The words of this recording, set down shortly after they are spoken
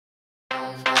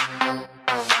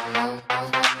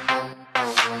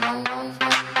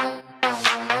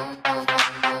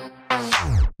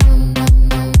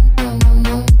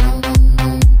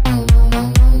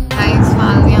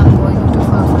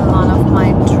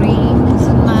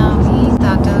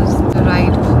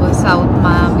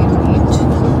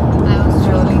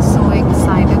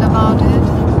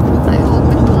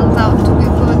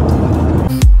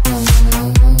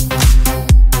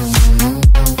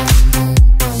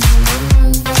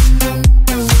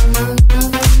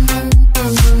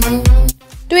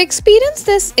experience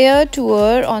this air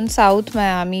tour on South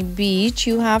Miami Beach,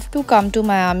 you have to come to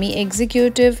Miami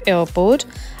Executive Airport.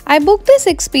 I booked this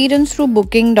experience through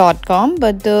booking.com,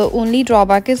 but the only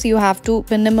drawback is you have to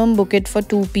minimum book it for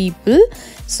 2 people.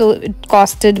 So it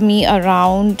costed me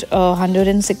around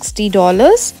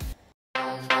 $160.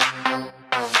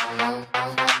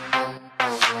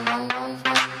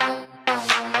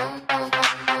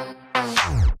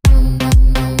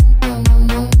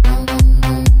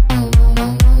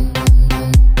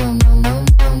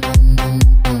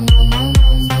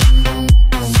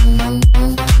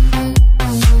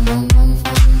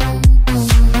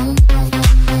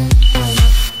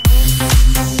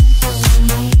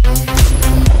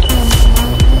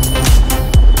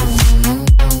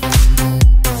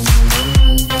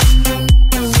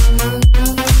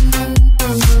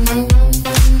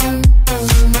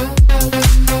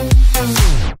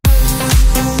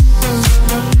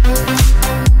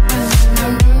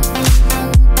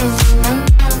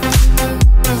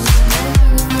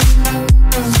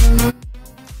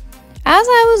 As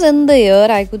I was in the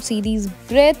air, I could see these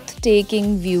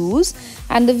breathtaking views,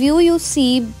 and the view you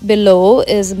see below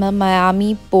is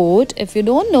Miami Port. If you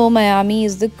don't know, Miami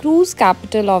is the cruise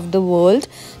capital of the world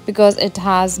because it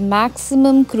has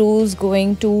maximum cruise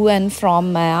going to and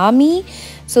from Miami.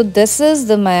 So this is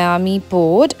the Miami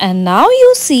Port, and now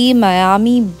you see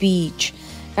Miami Beach.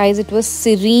 Guys, it was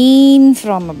serene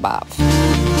from above.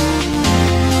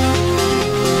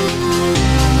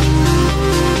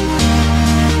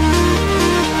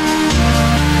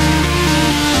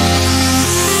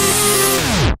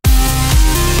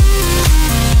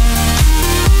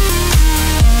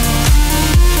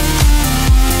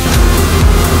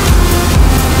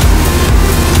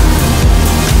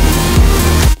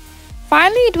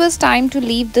 Finally, it was time to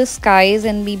leave the skies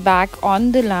and be back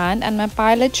on the land, and my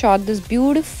pilot shot this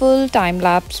beautiful time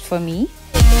lapse for me.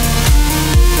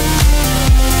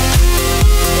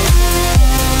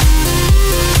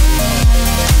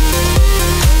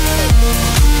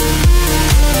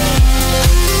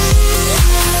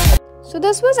 So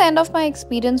this was end of my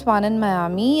experience 1 in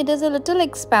Miami. It is a little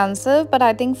expensive, but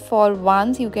I think for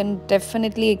once you can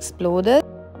definitely explore this.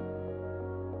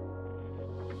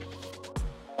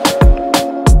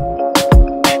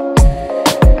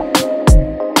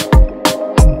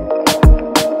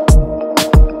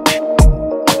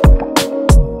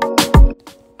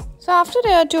 So after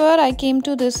air tour, I came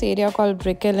to this area called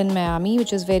Brickell in Miami,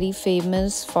 which is very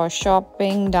famous for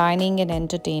shopping, dining and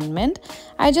entertainment.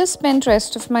 I just spent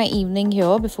rest of my evening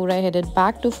here before I headed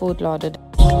back to Fort Lauderdale.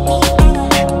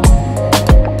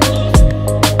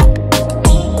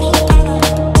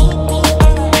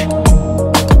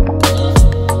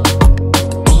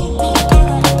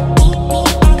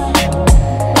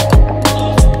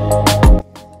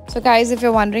 So guys, if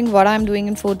you're wondering what I'm doing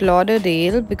in Fort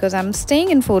Lauderdale, because I'm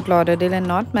staying in Fort Lauderdale and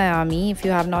not Miami, if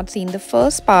you have not seen the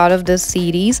first part of this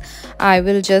series, I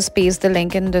will just paste the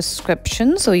link in the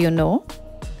description so you know.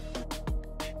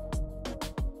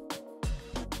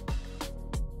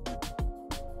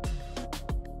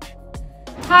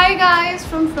 Hi guys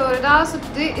from Florida. So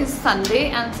today is Sunday,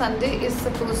 and Sunday is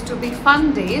supposed to be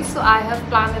fun day, so I have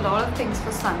planned a lot of things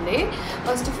for Sunday.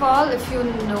 First of all, if you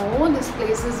know, this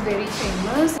place is very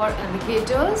famous for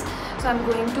alligators. So I'm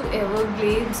going to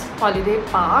Everglades Holiday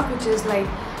Park, which is like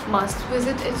must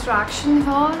visit attraction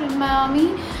here in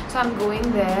Miami. So I'm going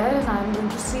there and I'm going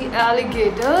to see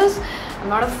alligators. I'm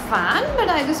not a fan, but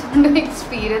I just want to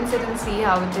experience it and see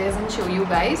how it is and show you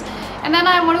guys. And then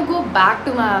I want to go back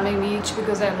to Miami Beach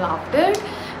because I loved it.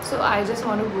 So I just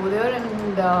want to go there and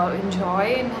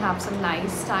enjoy and have some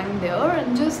nice time there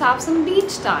and just have some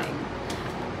beach time.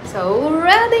 So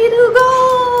ready to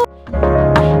go!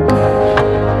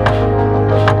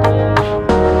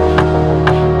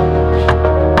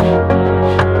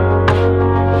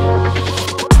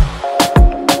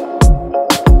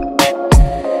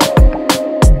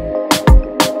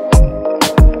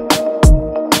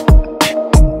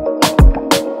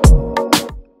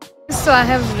 So I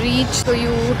have reached, so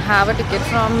you have a ticket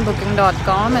from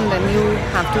booking.com and then you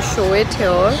have to show it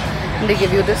here, and they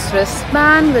give you this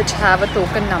wristband which have a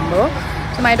token number.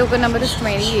 So my token number is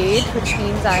 28, which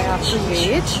means I have to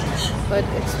wait, but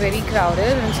it's very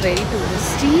crowded and it's very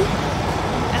touristy,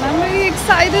 and I'm very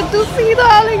excited to see the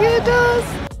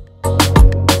alligators.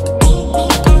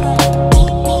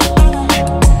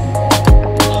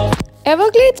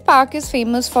 Everglades Park is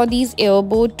famous for these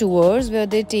airboat tours where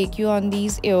they take you on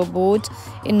these airboats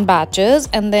in batches,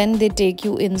 and then they take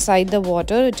you inside the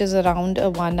water, which is around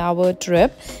a 1-hour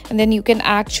trip, and then you can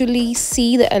actually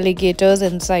see the alligators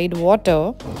inside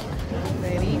water.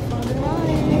 Ready for the ride.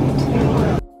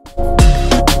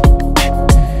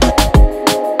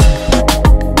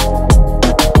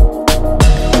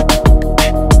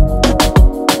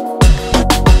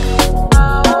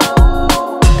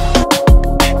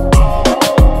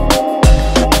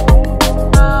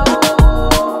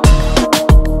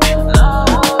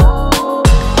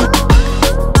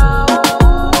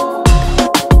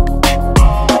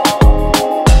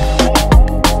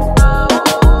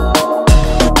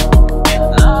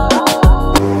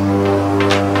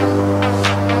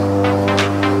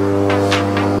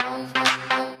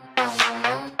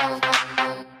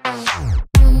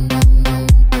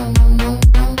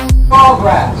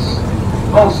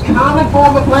 most common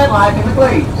form of plant life in the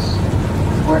Glades.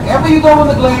 Wherever you go in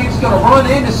the Glades, you're going to run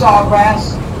into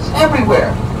sawgrass. It's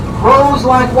everywhere. Grows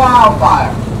like wildfire.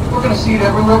 We're going to see it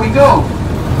everywhere we go.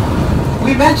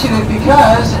 We mention it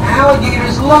because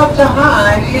alligators love to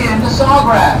hide in the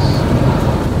sawgrass.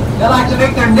 They like to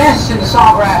make their nests in the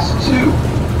sawgrass too.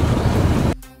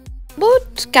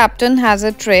 Boat captain has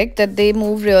a trick that they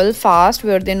move real fast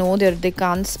where they know that they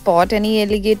can't spot any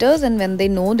alligators, and when they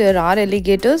know there are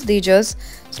alligators they just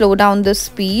slow down the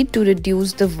speed to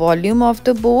reduce the volume of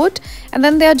the boat, and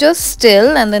then they are just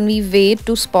still, and then we wait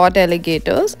to spot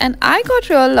alligators. And I got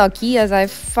real lucky as I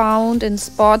found and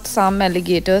spot some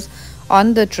alligators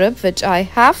on the trip, which I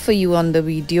have for you on the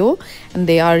video, and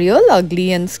they are real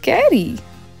ugly and scary.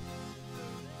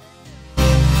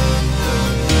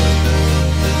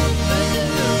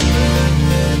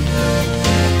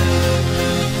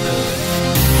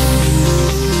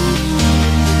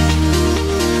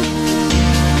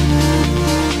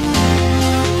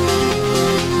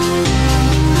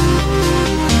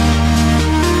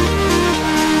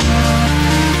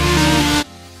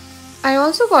 I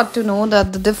also got to know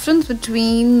that the difference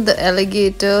between the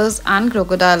alligators and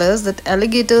crocodiles, that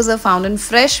alligators are found in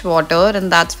fresh water,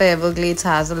 and that's why Everglades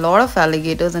has a lot of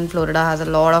alligators and Florida has a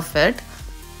lot of it.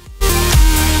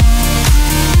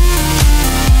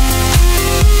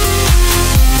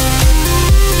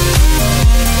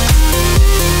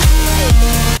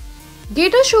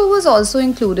 Gator show was also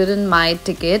included in my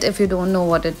ticket. If you don't know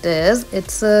what it is,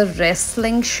 it's a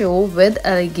wrestling show with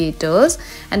alligators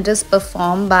and is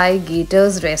performed by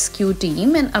Gators Rescue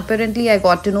Team, and apparently I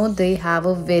got to know they have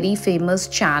a very famous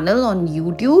channel on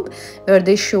YouTube where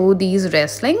they show these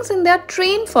wrestlings, and they are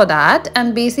trained for that,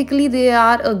 and basically they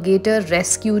are a gator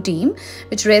rescue team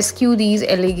which rescue these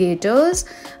alligators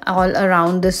all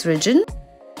around this region.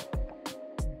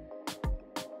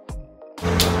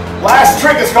 Last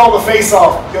trick is called the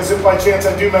face-off, because if by chance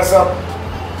I do mess up,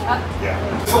 yeah.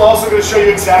 This will also going to show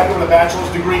you exactly what a bachelor's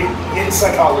degree in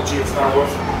psychology is now worth.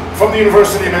 From the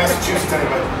University of Massachusetts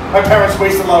anyway. My parents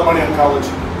wasted a lot of money on college.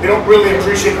 They don't really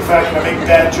appreciate the fact that I make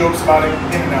bad jokes about it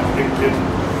in and out of being a kid.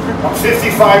 I'm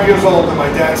 55 years old and my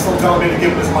dad's still telling me to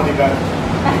give him his money back.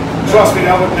 Trust me,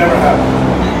 that would never happen.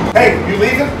 Hey, you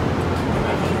leaving?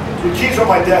 Your keys are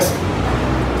on my desk.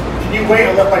 Can you wait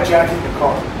and let my jacket in your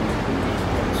car?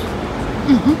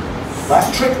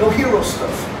 Last trick, no hero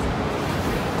stuff.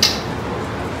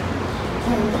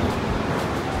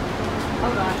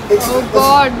 Oh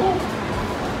God.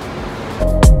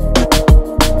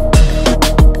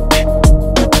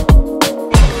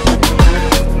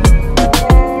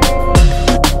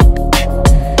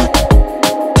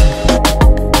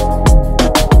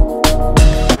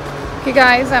 Okay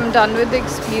guys, I'm done with the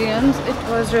experience. It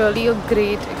was really a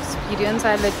great experience.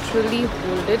 I literally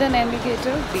holded an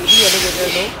alligator, baby alligator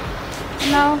though.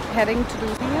 Now heading to do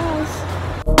something else.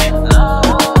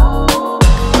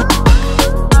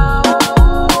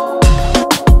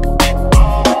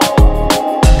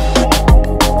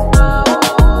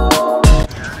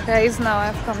 Guys, now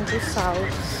I've come to South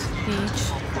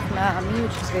Beach of Miami,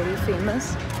 which is very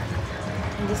famous.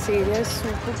 And this area is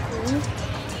super cool.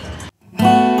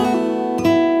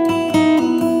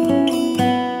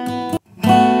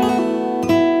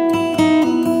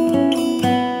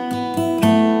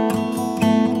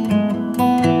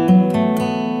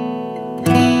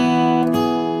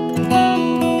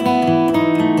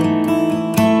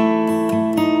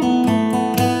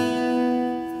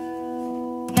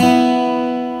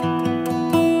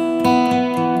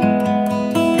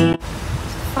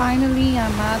 Finally,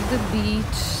 I'm at the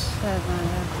beach and I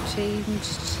have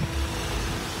changed.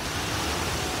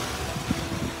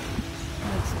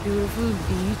 It's a beautiful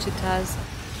beach. It has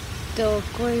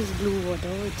turquoise blue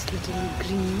water. It's little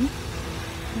green.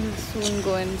 We'll soon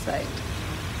go inside.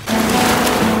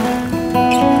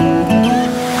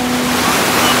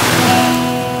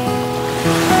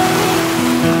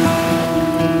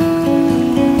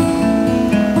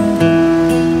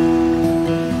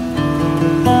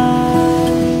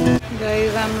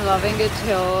 Loving it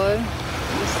here,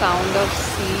 the sound of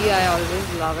sea, I always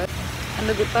love it. And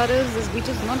the good part is this beach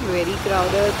is not very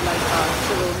crowded like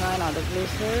Barcelona and other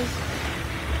places,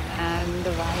 and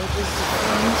the vibe is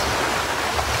different.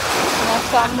 Now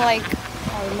I'm like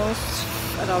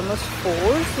almost 4,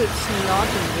 so it's not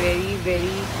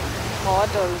very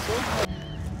hot also.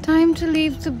 Time to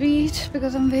leave the beach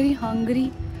because I'm very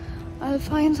hungry. I'll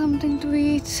find something to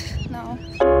eat now.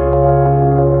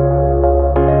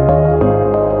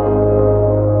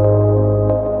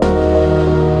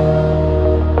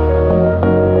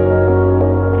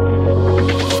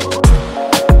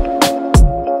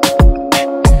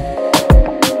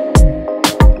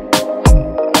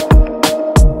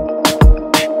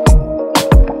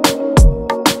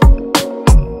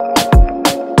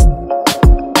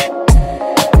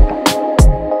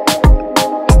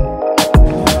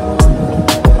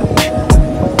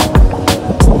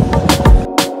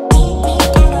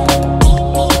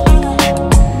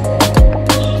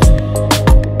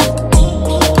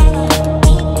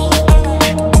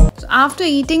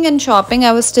 eating and shopping,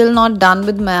 I was still not done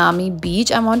with Miami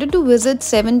Beach. I wanted to visit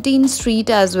 17th Street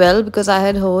as well because I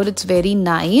had heard it's very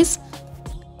nice.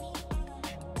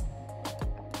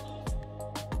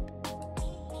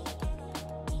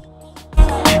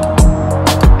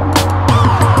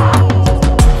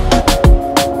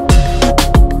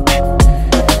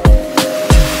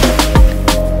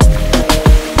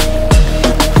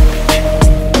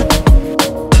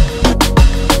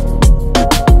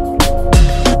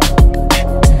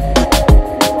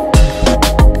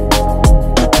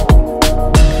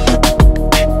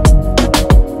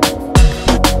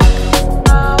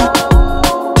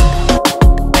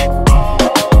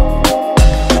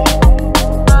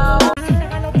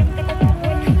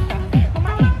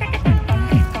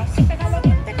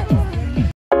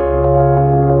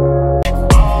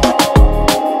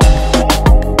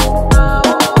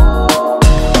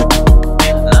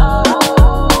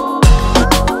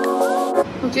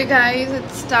 Okay guys,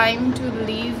 it's time to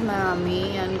leave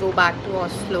Miami and go back to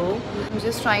Oslo. I'm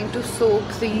just trying to soak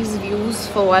these views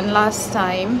for one last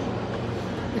time.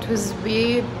 It was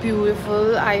way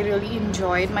beautiful. I really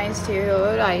enjoyed my stay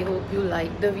here. I hope you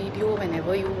like the video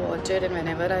whenever you watch it and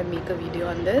whenever I make a video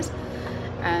on this.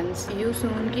 And see you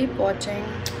soon. Keep watching.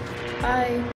 Bye.